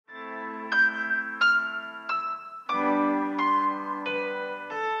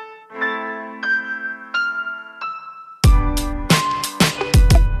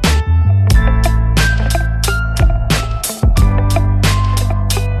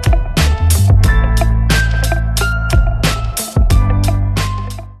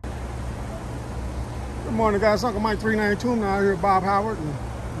morning, guys. Uncle Mike 392. I'm out here at Bob Howard and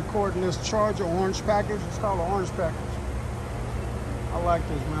recording this Charger orange package. It's called an orange package. I like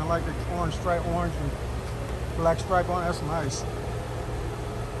this, man. I like the orange stripe, orange and black stripe on it. That's nice.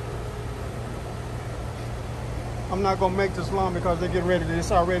 I'm not gonna make this long because they get ready.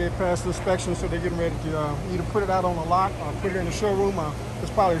 It's already past inspection, so they're getting ready to either put it out on the lot or put it in the showroom. Or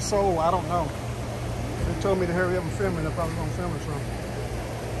it's probably sold. I don't know. They told me to hurry up and film it if I was gonna film it. So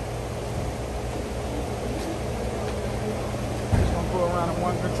just gonna go around at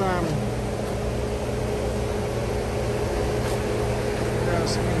one good time. And, yeah,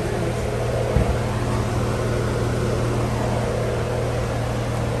 see the image.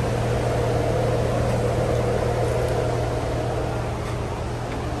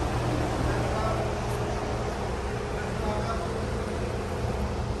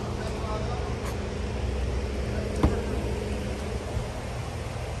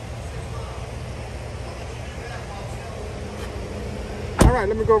 All right,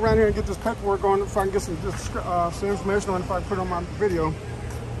 let me go around here and get this paperwork on if I can get some information on it if I put it on my video.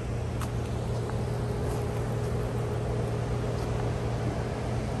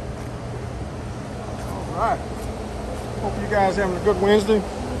 All right. Hope you guys having a good Wednesday.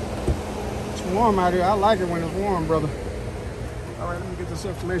 It's warm out here. I like it when it's warm, brother. All right, let me get this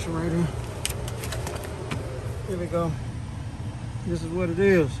information right here. Here we go. This is what it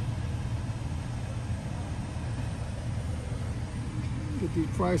is. Get these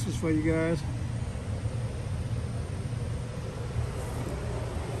prices for you guys.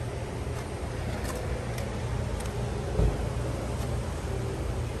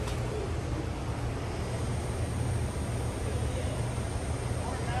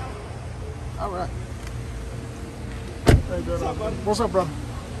 All right. Hey, what's up, buddy? What's up, brother?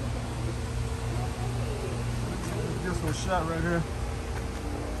 Get some shot right here.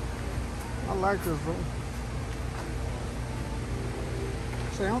 I like this, bro.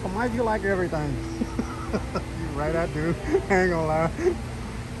 Say, Uncle Mike, you like everything. You're right, I do. I ain't gonna lie.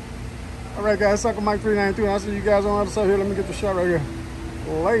 All right, guys, Uncle Mike 392. I'll see you guys on the other side here. Let me get the shot right here.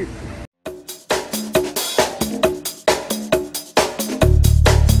 Late.